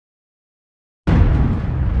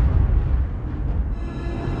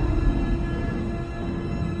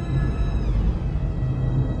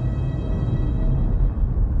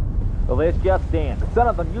it's just in. The son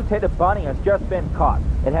of the mutated bunny has just been caught.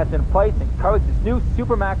 It has been placed in Covington's new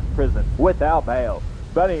Supermax prison without bail.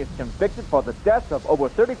 Bunny is convicted for the deaths of over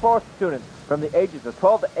 34 students from the ages of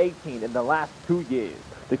 12 to 18 in the last 2 years.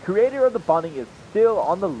 The creator of the bunny is still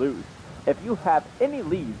on the loose. If you have any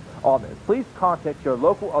leads on this, please contact your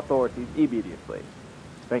local authorities immediately.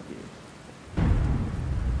 Thank you.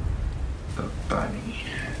 The bunny.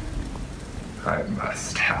 I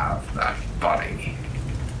must have that bunny.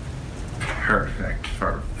 Perfect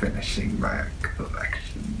for finishing my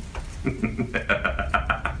collection.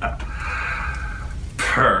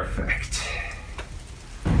 Perfect.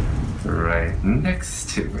 Right next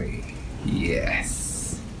to me.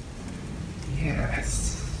 Yes.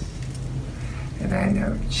 Yes. And I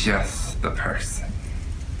know just the person.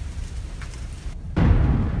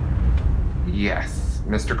 Yes,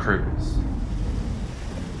 Mr. Cruz.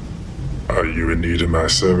 Are you in need of my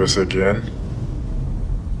service again?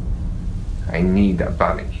 I need a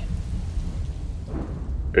bunny.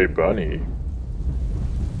 A bunny?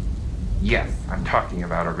 Yes, I'm talking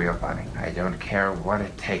about a real bunny. I don't care what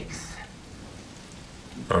it takes.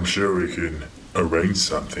 I'm sure we can arrange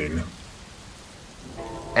something.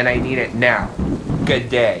 And I need it now. Good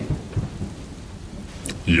day.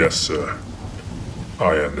 Yes, sir.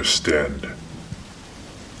 I understand.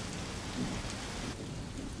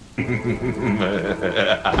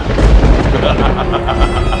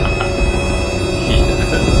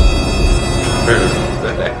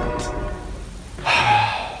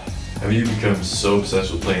 Have you become so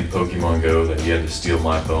obsessed with playing Pokemon Go that you had to steal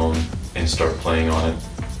my phone and start playing on it?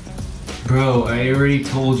 Bro, I already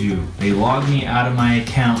told you. They logged me out of my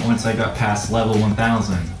account once I got past level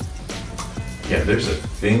 1000. Yeah, there's a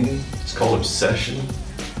thing, it's called obsession,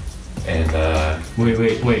 and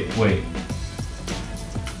Wait.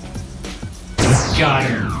 Got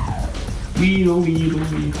him! Weedle.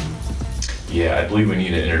 yeah, I believe we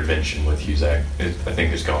need an intervention with you, Zach. I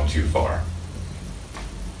think it's gone too far.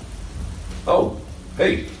 Oh,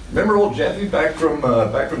 hey, remember old Jeffy back from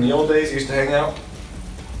the old days he used to hang out?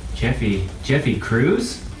 Jeffy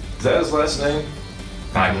Cruz? Is that his last name?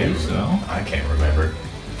 I can't remember.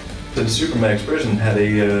 The Supermax prison had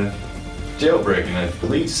a jailbreak and a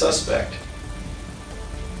lead suspect.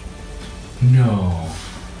 No.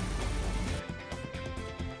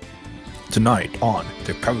 Tonight on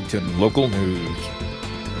the Covington Local News,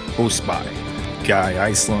 hosted by Guy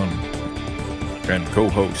Iceland, and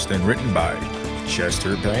co-host and written by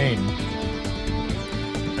Chester Payne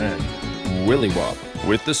and Willie Wop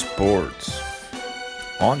with the sports.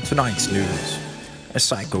 On tonight's news, a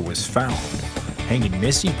psycho was found hanging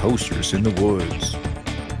missing posters in the woods,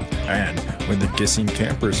 and when the Kissing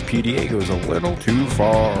Campers PDA goes a little too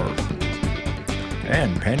far,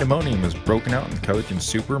 and pandemonium is broken out in Covington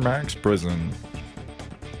Supermax prison.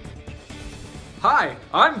 Hi,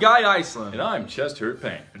 I'm Guy Iceland. And I'm Chester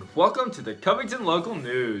Payne. And welcome to the Covington Local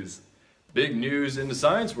News. Big news in the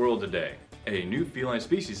science world today. A new feline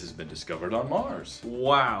species has been discovered on Mars.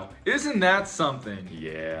 Wow, isn't that something?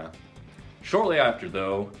 Yeah. Shortly after,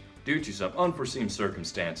 though, due to some unforeseen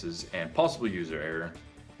circumstances and possible user error,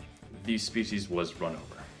 the species was run over.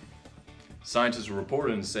 Scientists were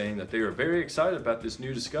reported in saying that they are very excited about this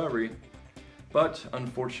new discovery, but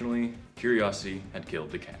unfortunately, curiosity had killed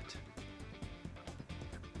the cat.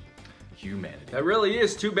 Humanity. That really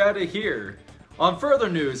is too bad to hear. On further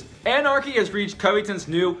news, anarchy has reached Covington's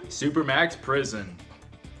new Supermax prison.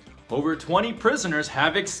 Over 20 prisoners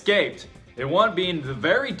have escaped, and one being the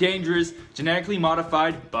very dangerous genetically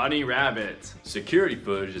modified bunny rabbit. Security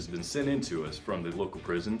footage has been sent in to us from the local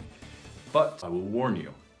prison, but I will warn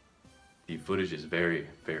you, the footage is very,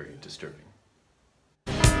 very disturbing.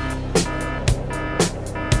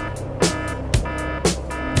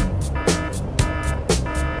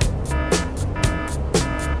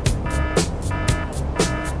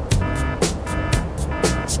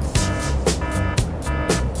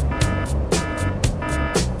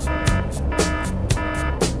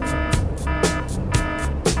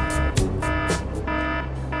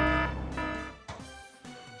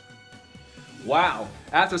 Wow,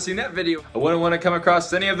 after seeing that video, I wouldn't want to come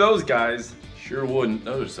across any of those guys. Sure wouldn't.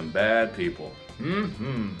 Those are some bad people.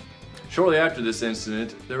 Shortly after this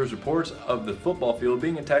incident, there was reports of the football field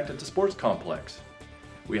being attacked at the sports complex.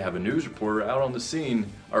 We have a news reporter out on the scene,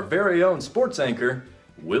 our very own sports anchor,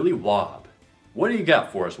 Willie Wobb. What do you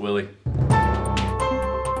got for us, Willie?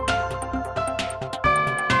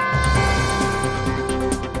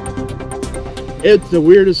 It's the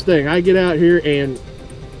weirdest thing. I get out here and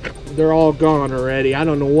they're all gone already. I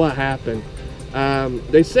don't know what happened.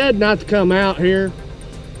 They said not to come out here,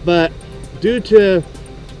 but due to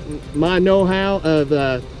my know-how of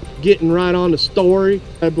getting right on the story,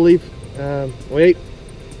 I believe. Wait.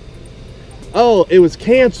 Oh, it was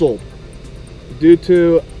canceled due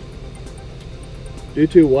to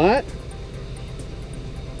what?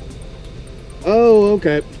 Oh,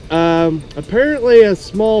 okay. Apparently a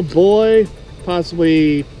small boy,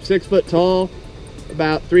 possibly 6 foot tall,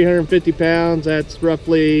 about 350 pounds, that's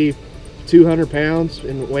roughly 200 pounds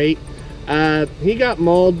in weight. He got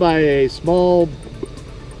mauled by a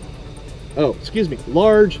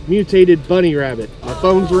large mutated bunny rabbit. My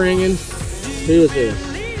phone's ringing. Who is this?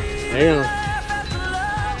 Hang on.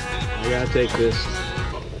 I gotta take this.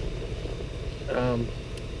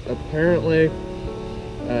 Apparently,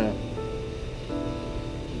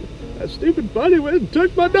 that stupid bunny went and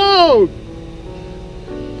took my dog.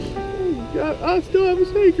 Oh, God, I still have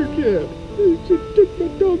his handkerchief. He just took my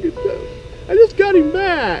dog and I just got him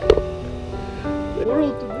back. The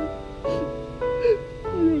world to me. I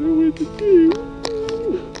don't know what to do.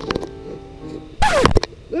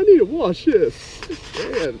 I need to wash this.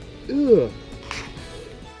 Man, ugh.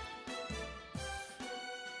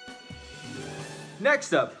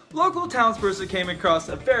 Next up, local townsperson came across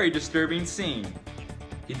a very disturbing scene.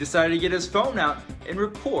 He decided to get his phone out and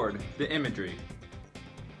record the imagery.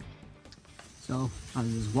 So I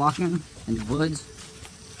was just walking in the woods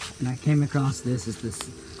and I came across this. It's this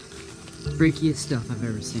freakiest stuff I've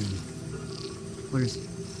ever seen. There's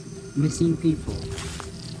missing people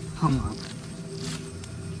hung up.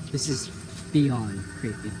 This is beyond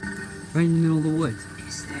creepy. Right in the middle of the woods. What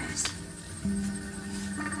is this?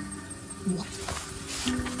 What?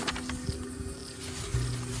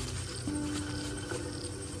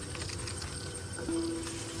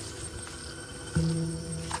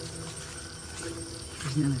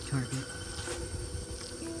 There's another target.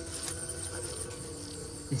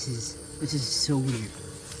 This is so weird.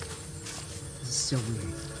 This is so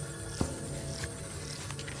weird.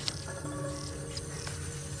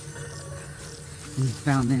 And we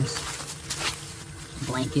found this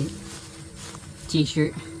blanket,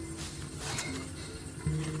 t-shirt.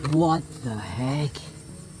 What the heck?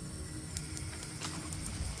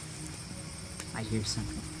 I hear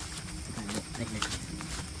something. I hear something.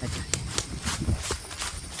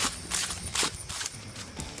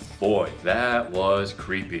 Boy, that was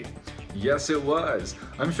creepy. Yes, it was.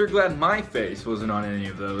 I'm sure glad my face wasn't on any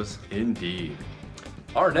of those. Indeed.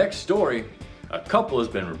 Our next story, a couple has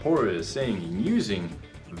been reported as saying and using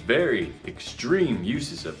very extreme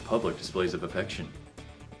uses of public displays of affection.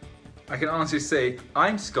 I can honestly say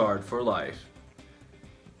I'm scarred for life.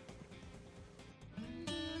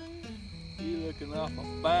 You looking awful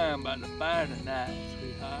fine by the fire tonight,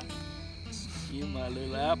 sweetheart. You my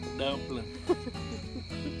little apple dumpling.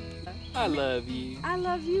 I love you. I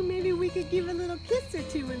love you. Maybe we could give a little kiss or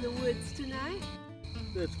two in the woods tonight.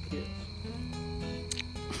 Let's kiss.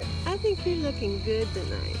 I think you're looking good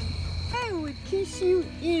tonight. I would kiss you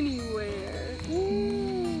anywhere.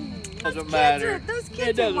 Doesn't matter. Those kids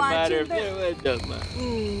it doesn't matter. Watching, It doesn't matter.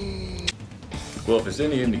 Well, if it's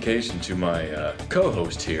any indication to my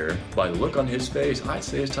co-host here, by the look on his face, I'd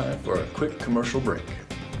say it's time for a quick commercial break.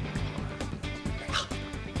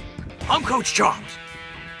 I'm Coach Charles.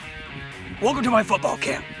 Welcome to my football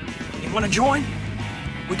camp. You want to join?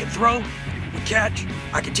 We can throw, we catch,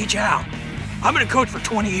 I can teach you how. I've been a coach for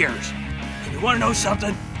 20 years. And you want to know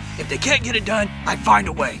something? If they can't get it done, I find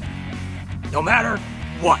a way. No matter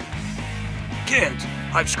what. Kids,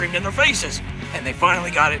 I've screamed in their faces, and they finally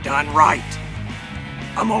got it done right.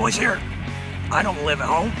 I'm always here. I don't live at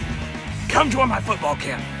home. Come join my football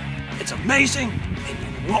camp. It's amazing,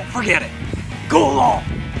 and you won't forget it. Go along.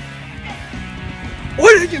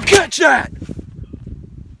 Where did you catch that?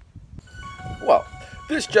 Well,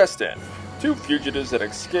 this just in. 2 fugitives that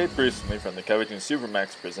escaped recently from the Covington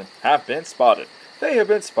Supermax prison have been spotted. They have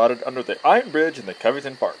been spotted under the Iron Bridge in the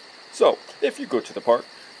Covington Park. So, if you go to the park,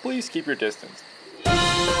 please keep your distance.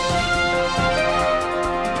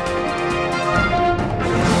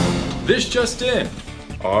 This just in.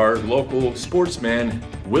 Our local sportsman,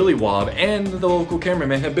 Willie Wobb, and the local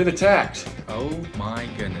cameraman have been attacked. Oh my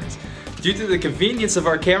goodness. Due to the convenience of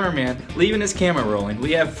our cameraman leaving his camera rolling,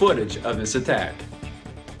 we have footage of this attack.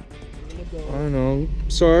 I know.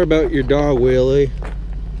 Sorry about your dog, Willie.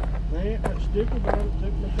 Man, that stupid man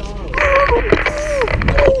took my dog.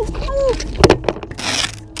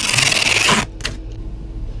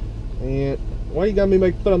 Man, why you got me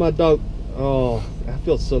make fun of my dog? Oh, that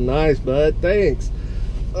feels so nice, bud. Thanks.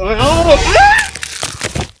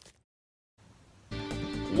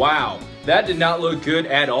 Wow, that did not look good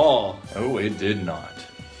at all. Oh, it did not.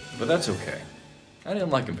 But that's okay. I didn't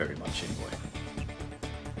like him very much anyway.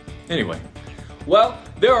 Anyway, Well,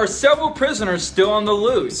 there are several prisoners still on the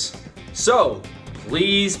loose. So,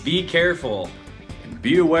 please be careful. And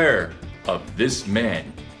be aware of this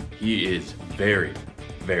man. He is very,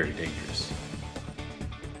 very dangerous.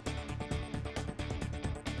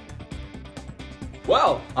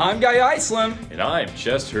 Well, I'm Guy Iceland. And I'm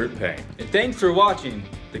Chester Payne. And thanks for watching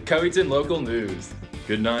the Covington Local News.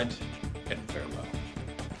 Good night and farewell.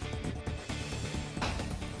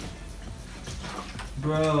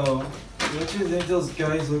 Bro, don't you think those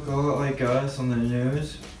guys look a lot like us on the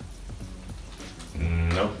news?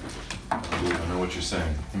 Nope. Ooh, I know what you're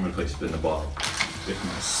saying. I'm gonna play spin the bottle with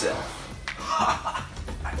myself. I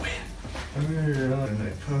win. I'm gonna run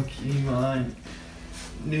my Pokemon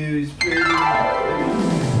news prison.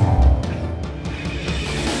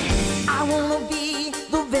 I wanna be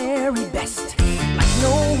the very best, like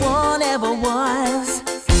no one ever was.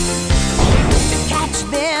 To catch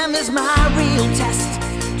them is my real test,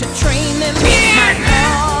 to train them is my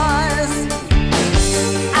cause.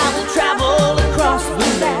 I will travel across the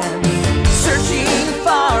land, searching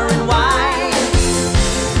far and wide.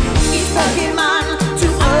 Each Pokemon to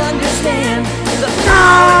understand the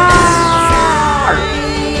power.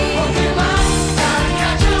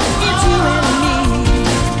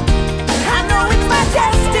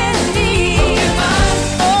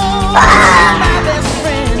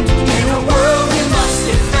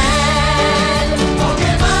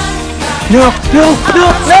 No, no, no,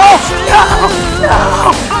 no, no, no,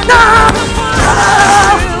 no!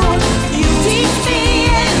 You teach me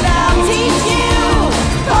and I'll teach you.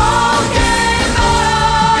 Pokemon!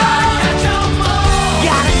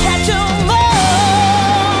 Gotta catch 'em all.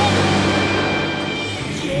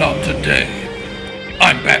 Not today.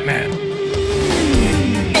 I'm Batman.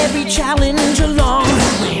 Every challenge along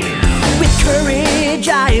the way, with courage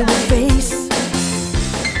I will face.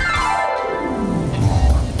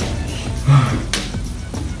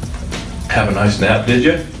 Have a nice nap, did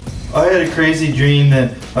you? I had a crazy dream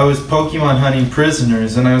that I was Pokemon hunting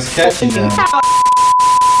prisoners and I was catching them.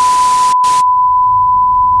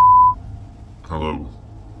 Hello,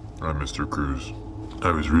 I'm Mr. Cruz.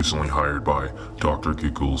 I was recently hired by Dr.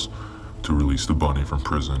 Giggles to release the bunny from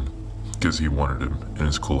prison because he wanted him in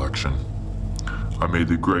his collection. I made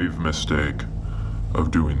the grave mistake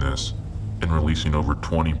of doing this and releasing over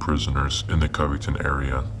 20 prisoners in the Covington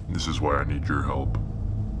area. This is why I need your help.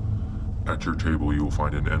 At your table you will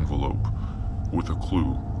find an envelope with a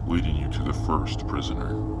clue leading you to the first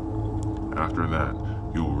prisoner. After that,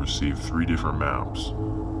 you will receive 3 different maps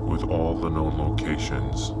with all the known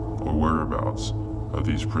locations or whereabouts of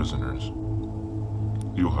these prisoners.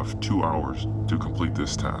 You'll have 2 hours to complete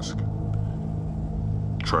this task.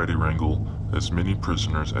 Try to wrangle as many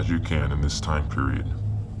prisoners as you can in this time period.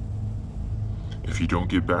 If you don't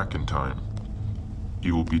get back in time,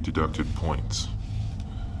 you will be deducted points.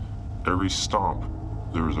 Every stop,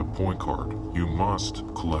 there is a point card. You must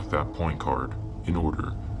collect that point card in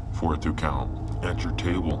order for it to count. At your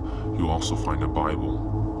table, you'll also find a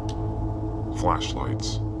Bible,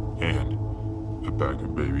 flashlights, and a bag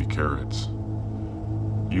of baby carrots.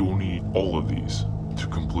 You will need all of these to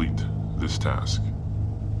complete this task.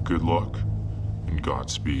 Good luck and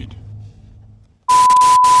Godspeed.